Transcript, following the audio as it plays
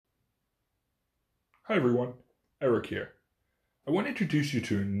Hi everyone, Eric here. I want to introduce you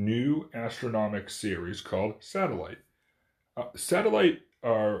to a new astronomics series called Satellite. Satellite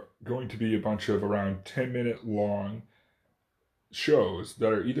are going to be a bunch of around 10-minute long shows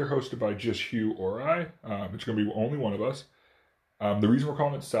that are either hosted by just Hugh or I. It's going to be only one of us. The reason we're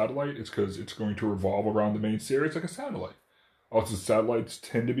calling it Satellite is because it's going to revolve around the main series like a satellite. Also, satellites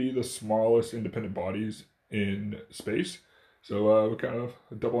tend to be the smallest independent bodies in space, so we're kind of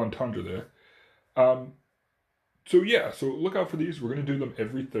a double entendre there. So look out for these. We're going to do them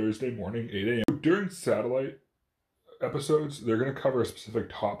every Thursday morning, 8 a.m. During satellite episodes, they're going to cover a specific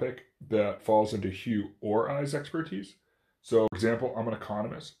topic that falls into Hugh or I's expertise. So, for example, I'm an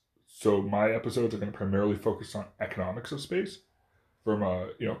economist, so my episodes are going to primarily focus on economics of space, from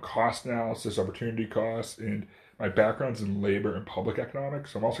cost analysis, opportunity costs, and my background's in labor and public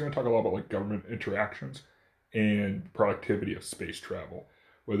economics. So I'm also going to talk a lot about like government interactions and productivity of space travel,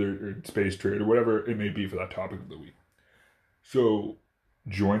 whether it's space trade or whatever it may be for that topic of the week. So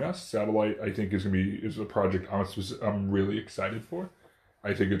join us. Satellite, I think, is a project I'm really excited for.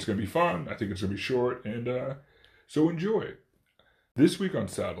 I think it's going to be fun. I think it's going to be short, and so enjoy it. This week on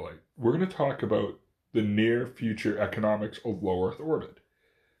Satellite, we're going to talk about the near future economics of low Earth orbit,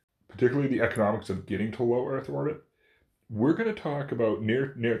 particularly the economics of getting to low Earth orbit. We're going to talk about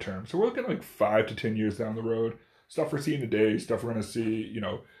near term. So we're looking like 5 to 10 years down the road. Stuff we're seeing today, stuff we're going to see,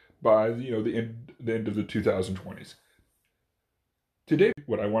 by the end of the 2020s. Today,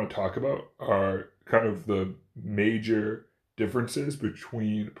 what I want to talk about are kind of the major differences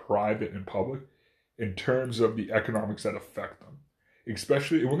between private and public in terms of the economics that affect them.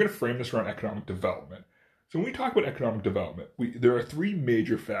 Especially, and we're going to frame this around economic development. So when we talk about economic development, there are three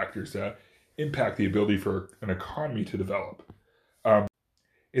major factors that impact the ability for an economy to develop.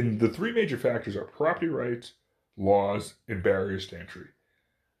 And the three major factors are property rights, laws, and barriers to entry.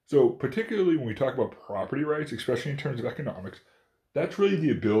 So particularly when we talk about property rights, especially in terms of economics, that's really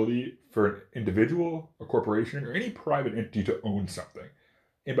the ability for an individual, a corporation, or any private entity to own something.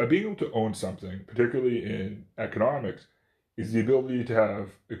 And by being able to own something, particularly in economics, is the ability to have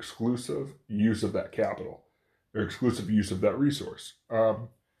exclusive use of that capital, or exclusive use of that resource. So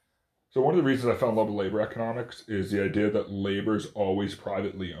one of the reasons I fell in love with labor economics is the idea that labor is always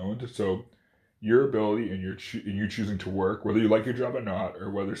privately owned. So your ability and you choosing to work, whether you like your job or not,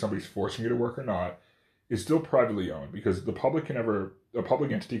 or whether somebody's forcing you to work or not, is still privately owned, because a public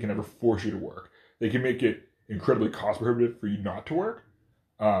entity can never force you to work. They can make it incredibly cost prohibitive for you not to work,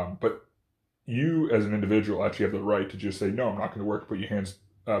 but you as an individual actually have the right to just say, no, I'm not going to work, put your hands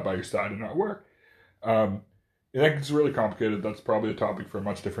by your side and not work. And that gets really complicated. That's probably a topic for a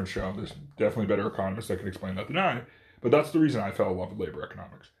much different show. There's definitely better economists that can explain that than I, but that's the reason I fell in love with labor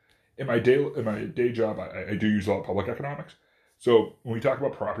economics. In my day job, I do use a lot of public economics. So when we talk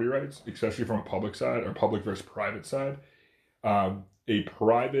about property rights, especially from a public side or public versus private side, a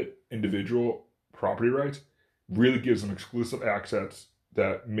private individual property rights really gives them exclusive access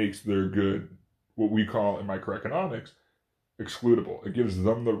that makes their good, what we call in microeconomics, excludable. It gives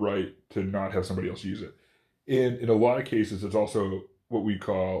them the right to not have somebody else use it. In a lot of cases, it's also what we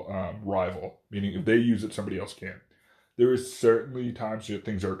call rival, meaning if they use it, somebody else can. There is certainly times that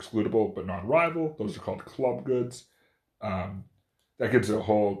things are excludable but non-rival. Those are called club goods. That gets a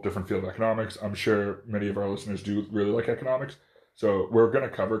whole different field of economics. I'm sure many of our listeners do really like economics. So we'll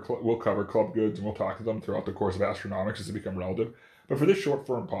cover club goods, and we'll talk to them throughout the course of astronomics as they become relative. But for this short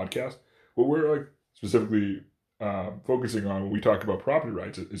form podcast, what we're specifically focusing on when we talk about property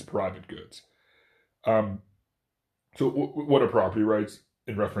rights is private goods. So what are property rights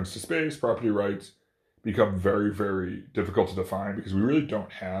in reference to space? Property rights become very, very difficult to define because we really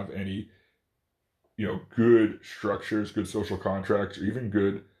don't have any good structures, good social contracts, or even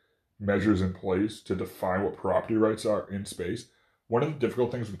good measures in place to define what property rights are in space. One of the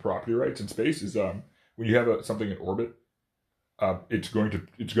difficult things with property rights in space is when you have something in orbit, it's going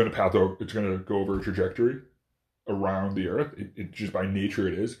to go over a trajectory around the Earth. It just by nature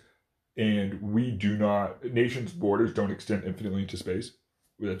it is, and nations' borders don't extend infinitely into space.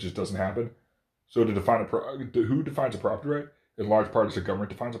 That just doesn't happen. So to define who defines a property right, in large part, is the government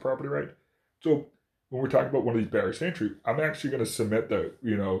defines a property right. So when we're talking about one of these barriers to entry, I'm actually going to submit that,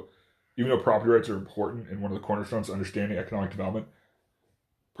 even though property rights are important and one of the cornerstones of understanding economic development,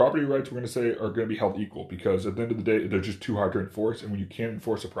 property rights, we're going to say, are going to be held equal, because at the end of the day, they're just too hard to enforce. And when you can't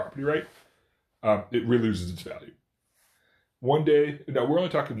enforce a property right, it really loses its value. One day, now we're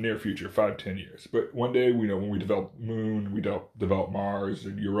only talking the near future, 5-10 years, but one day, when we develop Moon, we develop Mars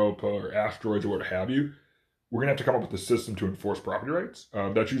and Europa or asteroids or what have you, we're going to have to come up with a system to enforce property rights.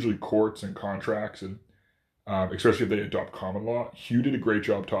 That's usually courts and contracts, and especially if they adopt common law. Hugh did a great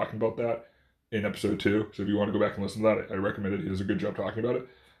job talking about that. in episode 2. So if you want to go back and listen to that, I recommend it. He does a good job talking about it.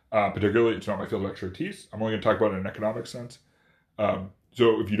 Particularly, it's not my field of expertise. I'm only going to talk about it in an economic sense.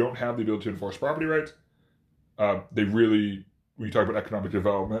 So if you don't have the ability to enforce property rights, they really, when you talk about economic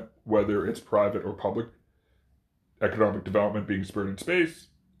development, whether it's private or public economic development being spurred in space,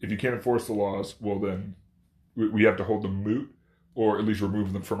 if you can't enforce the laws, well then we have to hold them moot, or at least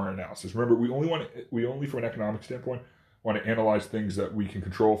remove them from our analysis. Remember, we only from an economic standpoint want to analyze things that we can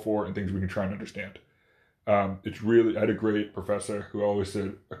control for and things we can try and understand. It's really, I had a great professor who always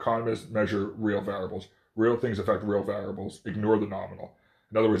said, economists measure real variables. Real things affect real variables. Ignore the nominal.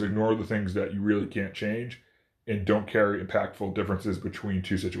 In other words, ignore the things that you really can't change and don't carry impactful differences between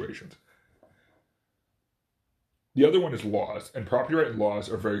two situations. The other one is laws, and property right laws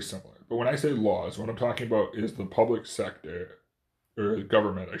are very similar. But when I say laws, what I'm talking about is the public sector, or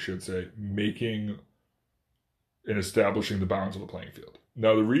government, I should say, making and establishing the bounds of the playing field.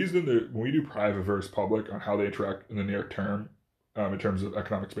 Now, the reason that when we do private versus public on how they interact in the near term, in terms of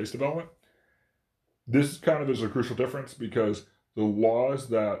economic space development, this kind of is a crucial difference because the laws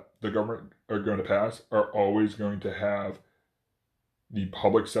that the government are going to pass are always going to have the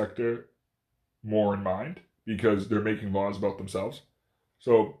public sector more in mind because they're making laws about themselves.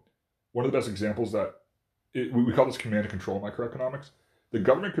 So one of the best examples that we call this command and control microeconomics. The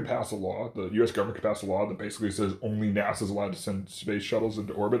government could pass a law, the U.S. government could pass a law that basically says only NASA is allowed to send space shuttles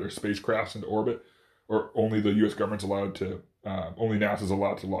into orbit or spacecrafts into orbit, or only the U.S. government's allowed to, only NASA is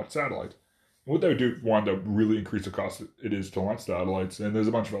allowed to launch satellites. And what they would do, one, to really increase the cost it is to launch satellites, and there's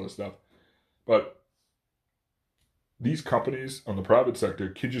a bunch of other stuff. But these companies on the private sector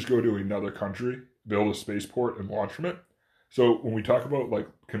can just go to another country, build a spaceport, and launch from it. So when we talk about like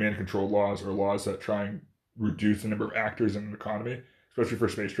command and control laws or laws that try and reduce the number of actors in an economy, especially for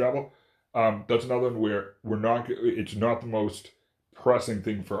space travel, that's another one where it's not the most pressing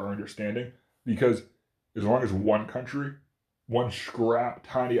thing for our understanding, because as long as one country, one scrap,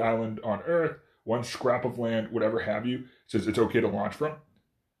 tiny island on Earth, one scrap of land, whatever have you, says it's okay to launch from,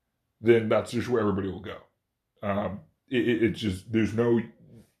 then that's just where everybody will go. It's just, there's no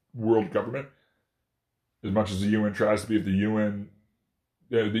world government. As much as the UN tries to be, if the UN,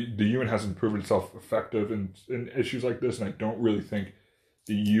 the UN hasn't proven itself effective in issues like this, and I don't really think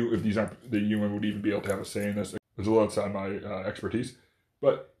the UN would even be able to have a say in this. It's a little outside my expertise.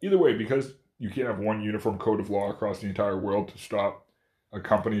 But either way, because you can't have one uniform code of law across the entire world to stop a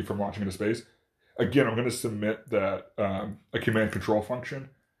company from launching into space, again, I'm going to submit that a command control function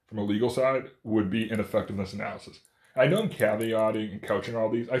from a legal side would be ineffective in this analysis. I know I'm caveating and couching all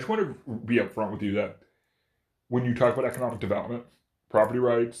these. I just want to be upfront with you that when you talk about economic development, property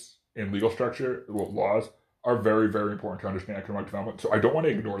rights, and legal structure, laws, are very, very important to understand economic development. So I don't want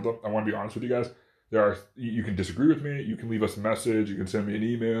to ignore them. I want to be honest with you guys. You can disagree with me. You can leave us a message. You can send me an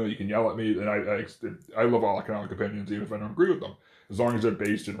email. You can yell at me. And I love all economic opinions, even if I don't agree with them, as long as they're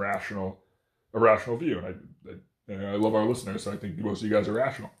based in a rational view. And I love our listeners, so I think most of you guys are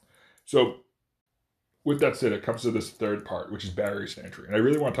rational. So with that said, it comes to this third part, which is barriers to entry. And I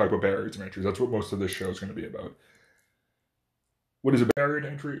really want to talk about barriers to entry. That's what most of this show is going to be about. What is a barrier to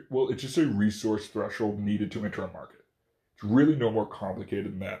entry? Well, it's just a resource threshold needed to enter a market. It's really no more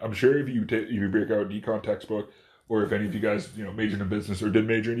complicated than that. I'm sure if you break out an econ textbook, or if any of you guys majored in business or did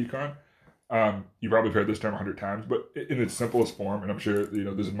major in econ, you probably have heard this term 100 times. But in its simplest form, and I'm sure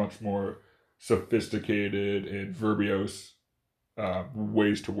there's much more sophisticated and verbose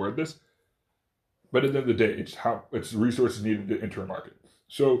ways to word this. But at the end of the day, it's resources needed to enter a market.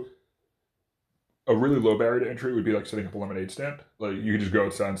 So a really low barrier to entry would be like setting up a lemonade stand. Like you can just go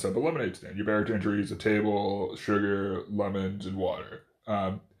outside and set up a lemonade stand. Your barrier to entry is a table, sugar, lemons, and water.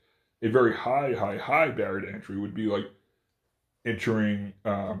 A very high barrier to entry would be like entering,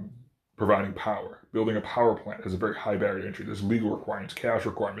 providing power. Building a power plant has a very high barrier to entry. There's legal requirements, cash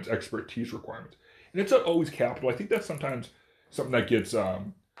requirements, expertise requirements. And it's not always capital. I think that's sometimes something that gets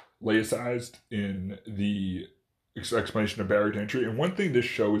laicized in the explanation of barrier to entry. And one thing this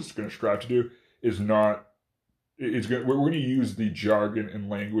show is going to strive to do is we're going to use the jargon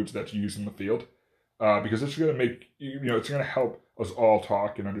and language that's used in the field, because it's going to make, it's going to help us all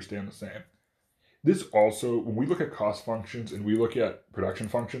talk and understand the same. This also, when we look at cost functions and we look at production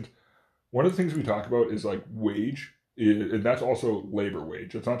functions, one of the things we talk about is like wage, and that's also labor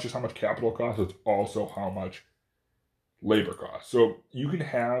wage. It's not just how much capital costs, it's also how much labor costs. So you can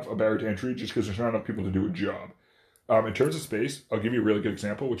have a barrier to entry just because there's not enough people to do a job. In terms of space, I'll give you a really good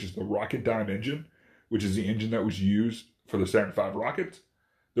example, which is the Rocketdyne engine, which is the engine that was used for the Saturn V rockets.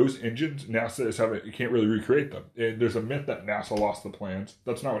 Those engines, NASA you can't really recreate them. And there's a myth that NASA lost the plans.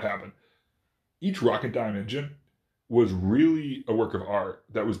 That's not what happened. Each Rocketdyne engine was really a work of art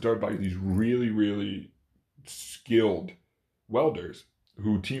that was done by these really, really skilled welders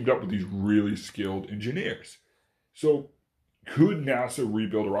who teamed up with these really skilled engineers. So could NASA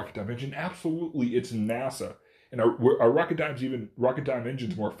rebuild a rocket time engine? Absolutely, it's NASA. And are rocket time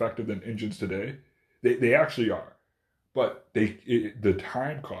engines more effective than engines today? They actually are. But the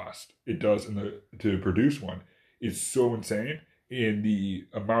time cost it does to produce one is so insane, and the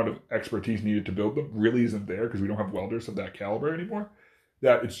amount of expertise needed to build them really isn't there because we don't have welders of that caliber anymore,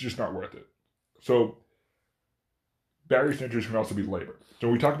 that it's just not worth it. So barriers to entry can also be labor. So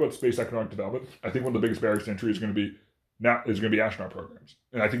when we talk about space economic development, I think one of the biggest barriers to entry is going to be astronaut programs.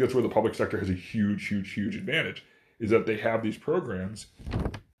 And I think that's where the public sector has a huge, huge, huge advantage, is that they have these programs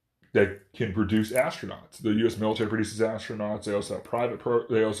that can produce astronauts. The U.S. military produces astronauts. They also have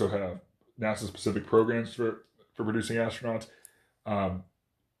they also have NASA-specific programs for producing astronauts. And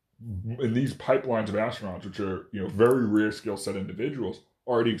these pipelines of astronauts, which are very rare skill set individuals,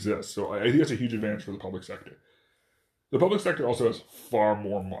 already exist. So I think that's a huge advantage for the public sector. The public sector also has far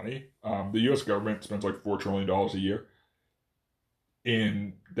more money. The U.S. government spends like $4 trillion a year.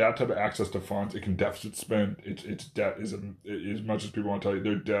 In that type of access to funds, it can deficit spend. Its debt is, as much as people want to tell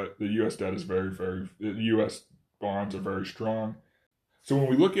you, the U.S. debt is very, very, the U.S. bonds are very strong. So when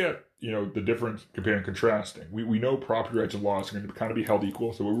we look at, the difference, comparing and contrasting, we know property rights and laws are going to kind of be held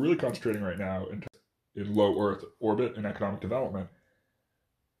equal. So we're really concentrating right now in low Earth orbit and economic development.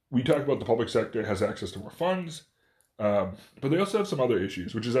 We talk about the public sector has access to more funds, but they also have some other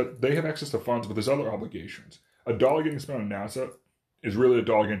issues, which is that they have access to funds, but there's other obligations. A dollar getting spent on NASA is really a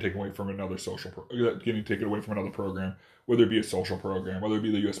dollar getting taken away from another program, whether it be a social program, whether it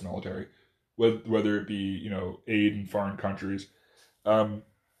be the U.S. military, whether it be aid in foreign countries.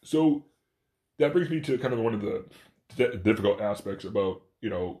 So that brings me to kind of one of the difficult aspects about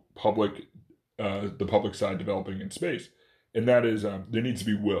the public side developing in space, and that is there needs to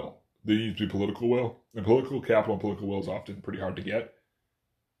be will. There needs to be political will, and political capital and political will is often pretty hard to get.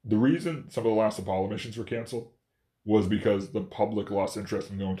 The reason some of the last Apollo missions were canceled was because the public lost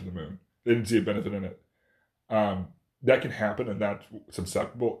interest in going to the moon. They didn't see a benefit in it. That can happen, and that's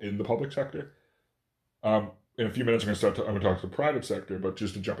susceptible in the public sector. In a few minutes, I'm going to talk to the private sector, but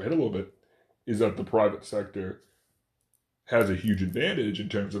just to jump ahead a little bit, is that the private sector has a huge advantage in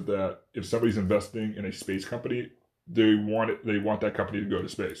terms of that if somebody's investing in a space company, they want that company to go to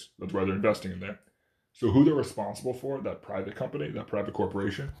space. That's why they're investing in there. So who they're responsible for, that private company, that private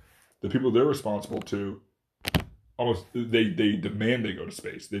corporation, the people they're responsible to, they demand they go to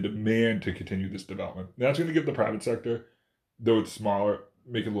space. They demand to continue this development. And that's going to give the private sector, though it's smaller,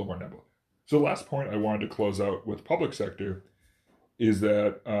 make it a little more nimble. So the last point I wanted to close out with public sector is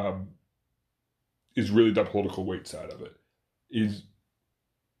that is really the political weight side of it. Is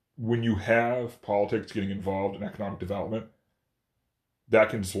when you have politics getting involved in economic development, that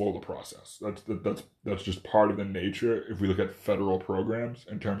can slow the process. That's just part of the nature if we look at federal programs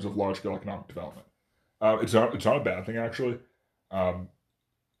in terms of large-scale economic development. It's not a bad thing, actually. You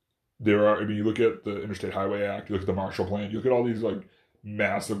look at the Interstate Highway Act, you look at the Marshall Plan, you look at all these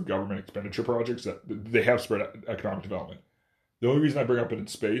massive government expenditure projects that they have spread economic development. The only reason I bring up it in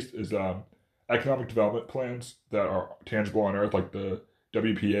space is economic development plans that are tangible on Earth, like the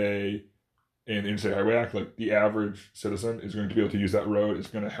WPA and the Interstate Highway Act. Like the average citizen is going to be able to use that road, is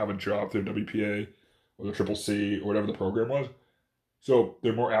going to have a job through WPA or the CCC or whatever the program was. So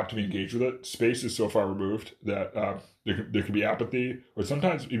they're more apt to be engaged with it. Space is so far removed that there can be apathy, or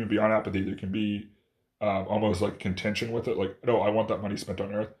sometimes even beyond apathy, there can be almost like contention with it. Like, no, I want that money spent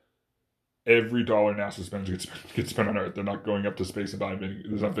on Earth. Every dollar NASA spends gets spent on Earth. They're not going up to space and buying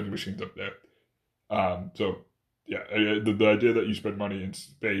there's not vending machines up there. The idea that you spend money in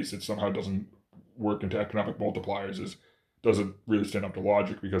space, it somehow doesn't work into economic multipliers, doesn't really stand up to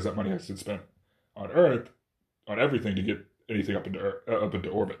logic, because that money has to be spent on Earth, on everything, to get anything up into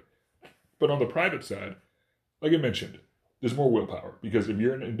orbit. But on the private side, like I mentioned, there's more willpower, because if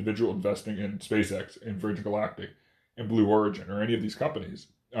you're an individual investing in SpaceX and Virgin Galactic and Blue Origin or any of these companies,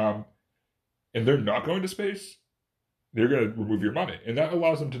 and they're not going to space, they're going to remove your money, and that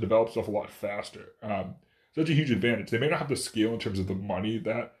allows them to develop stuff a lot faster. So that's a huge advantage. They may not have the scale in terms of the money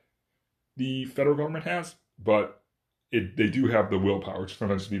that the federal government has, but they do have the willpower to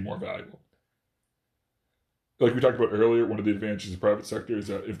sometimes be more valuable. Like we talked about earlier, one of the advantages of the private sector is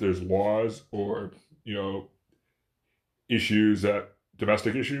that if there's laws or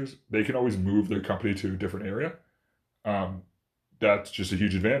domestic issues, they can always move their company to a different area. That's just a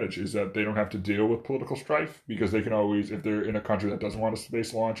huge advantage, is that they don't have to deal with political strife, because they can always, if they're in a country that doesn't want a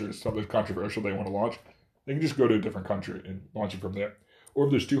space launch or something controversial they want to launch, they can just go to a different country and launch it from there. Or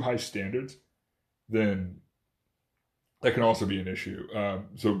if there's too high standards, then that can also be an issue.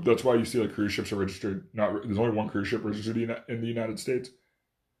 So that's why you see like cruise ships are registered. There's only one cruise ship registered in the United States.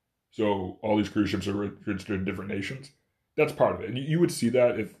 So all these cruise ships are registered in different nations. That's part of it. And you would see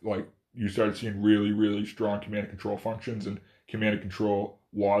that if like you started seeing really, really strong command and control functions and command and control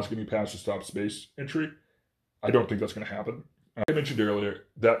laws getting passed to stop space entry. I don't think that's going to happen. I mentioned earlier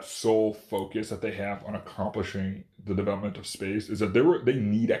that sole focus that they have on accomplishing the development of space is that they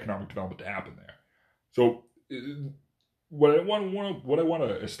need economic development to happen there. So what I want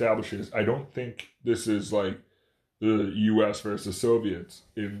to establish is I don't think this is like the U.S. versus the Soviets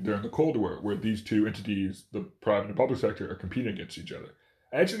during the Cold War, where these two entities, the private and public sector, are competing against each other.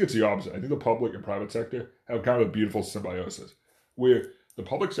 I actually think it's the opposite. I think the public and private sector have kind of a beautiful symbiosis, where the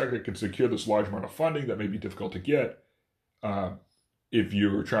public sector can secure this large amount of funding that may be difficult to get if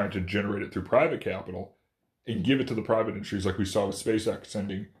you're trying to generate it through private capital and give it to the private industries, like we saw with SpaceX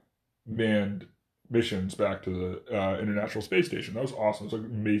sending manned missions back to the International Space Station. That was awesome. It was like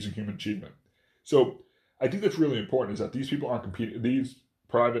an amazing human achievement. So I think that's really important, is that these people aren't competing, these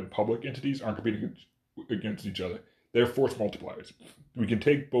private and public entities aren't competing against each other. They're force multipliers. We can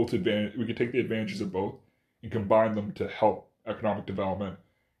take the advantages of both and combine them to help economic development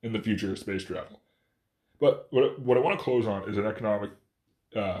in the future of space travel. But what I want to close on is an economic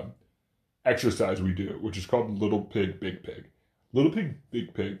exercise we do, which is called Little Pig, Big Pig. Little Pig,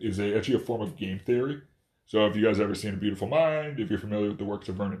 Big Pig is actually a form of game theory. So if you guys ever seen A Beautiful Mind, if you're familiar with the works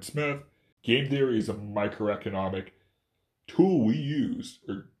of Vernon Smith, game theory is a microeconomic tool we use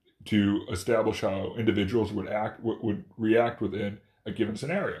to establish how individuals would react within a given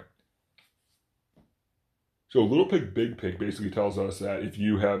scenario. So Little Pig, Big Pig basically tells us that if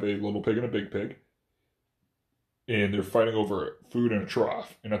you have a little pig and a big pig, and they're fighting over food in a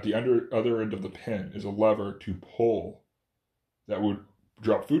trough, and at the other end of the pen is a lever to pull that would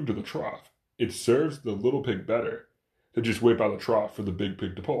drop food into the trough, it serves the little pig better to just wait by the trough for the big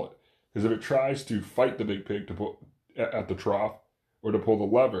pig to pull it. Because if it tries to fight the big pig to pull at the trough or to pull the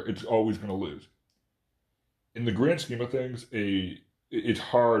lever, it's always going to lose. In the grand scheme of things, it's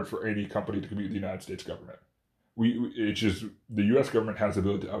hard for any company to compete with the United States government. It's just the U.S. government has the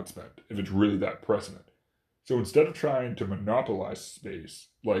ability to outspend if it's really that precedent. So instead of trying to monopolize space,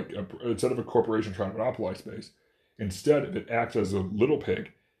 instead of a corporation trying to monopolize space, instead if it acts as a little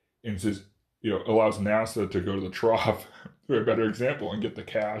pig and says, allows NASA to go to the trough, for a better example, and get the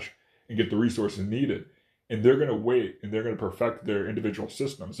cash and get the resources needed. And they're going to wait and they're going to perfect their individual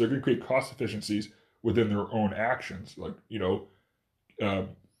systems. They're going to create cost efficiencies within their own actions,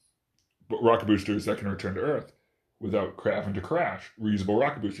 rocket boosters that can return to Earth without having to crash, reusable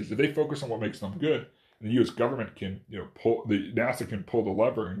rocket boosters. If they focus on what makes them good, and the U.S. government can, NASA can pull the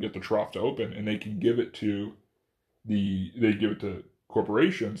lever and get the trough to open, and they can give it to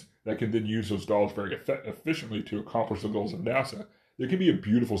corporations that can then use those dollars very efficiently to accomplish the goals of NASA. There can be a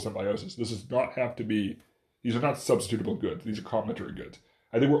beautiful symbiosis. These are not substitutable goods. These are complementary goods.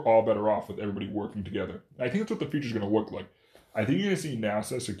 I think we're all better off with everybody working together. And I think that's what the future is going to look like. I think you're going to see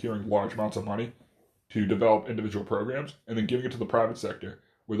NASA securing large amounts of money to develop individual programs and then giving it to the private sector,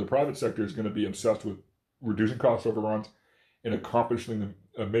 where the private sector is going to be obsessed with reducing cost overruns and accomplishing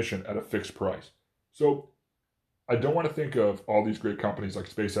a mission at a fixed price. So I don't want to think of all these great companies like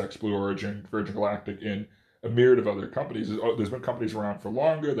SpaceX, Blue Origin, Virgin Galactic, and a myriad of other companies. There's been companies around for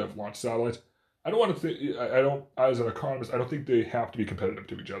longer that have launched satellites. As an economist, I don't think they have to be competitive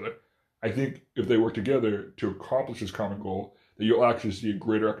to each other. I think if they work together to accomplish this common goal, that you'll actually see a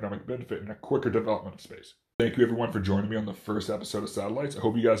greater economic benefit and a quicker development of space. Thank you everyone for joining me on the first episode of Satellites. I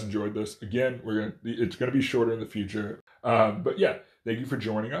hope you guys enjoyed this. Again, it's going to be shorter in the future. But yeah, thank you for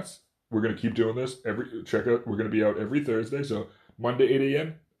joining us. We're going to keep doing this. We're going to be out every Thursday. So Monday, 8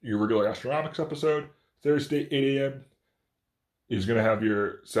 a.m., your regular astronomics episode. Thursday, 8 a.m. is going to have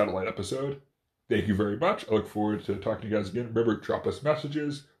your satellite episode. Thank you very much. I look forward to talking to you guys again. Remember, drop us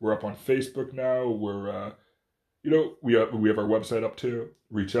messages. We're up on Facebook now. We're, we have our website up too.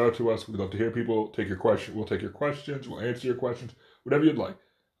 Reach out to us. We'd love to hear people. Take your question. We'll take your questions. We'll answer your questions. Whatever you'd like.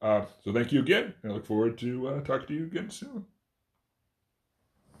 So thank you again. And I look forward to talking to you again soon.